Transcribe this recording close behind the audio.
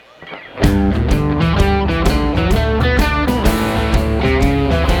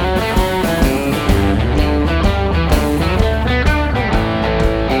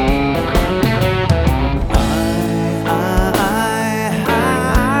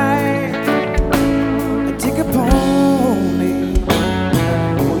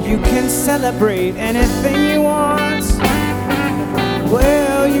Celebrate anything you want.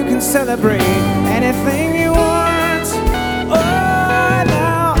 Well, you can celebrate anything you want. Oh,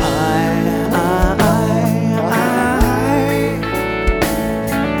 now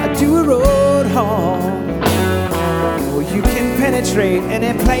I do a road home. Oh, you can penetrate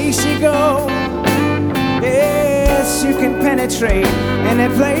any place you go. Yes, you can penetrate any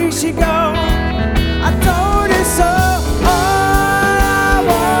place you go. I told you so.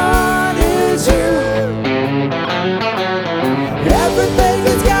 Everything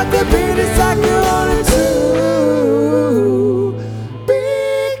has got to be just like you want it to,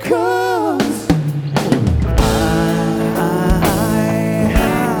 because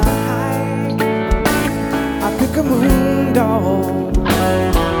I pick a moon dog.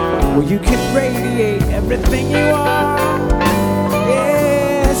 Well, you can radiate everything you are.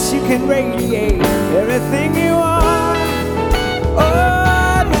 Yes, you can radiate everything you are. Oh,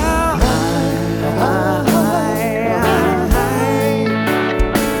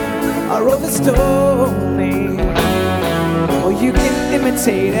 Stony. Or you can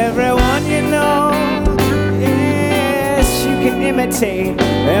imitate everyone you know. Yes, you can imitate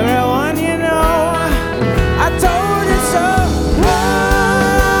everyone you know. I told you so.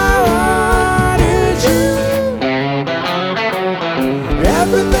 Why did you?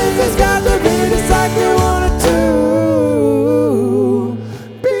 Everything has got to be just like you want it to.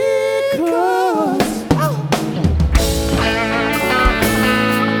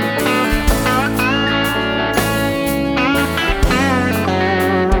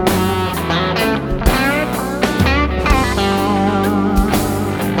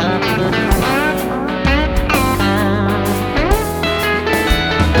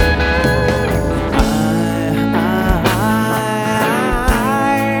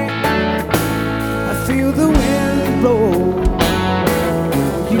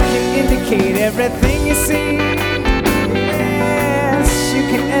 Everything you see, yes, you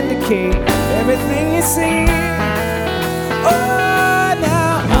can indicate everything you see. Oh,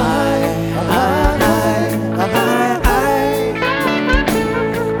 now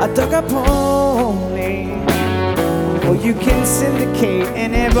I dug a pony. Or you can syndicate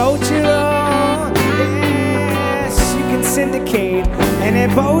any boat you own. Yes, you can syndicate any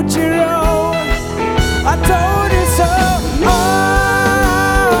boat you own. I told you so.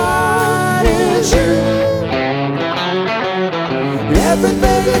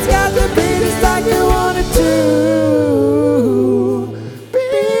 Everything is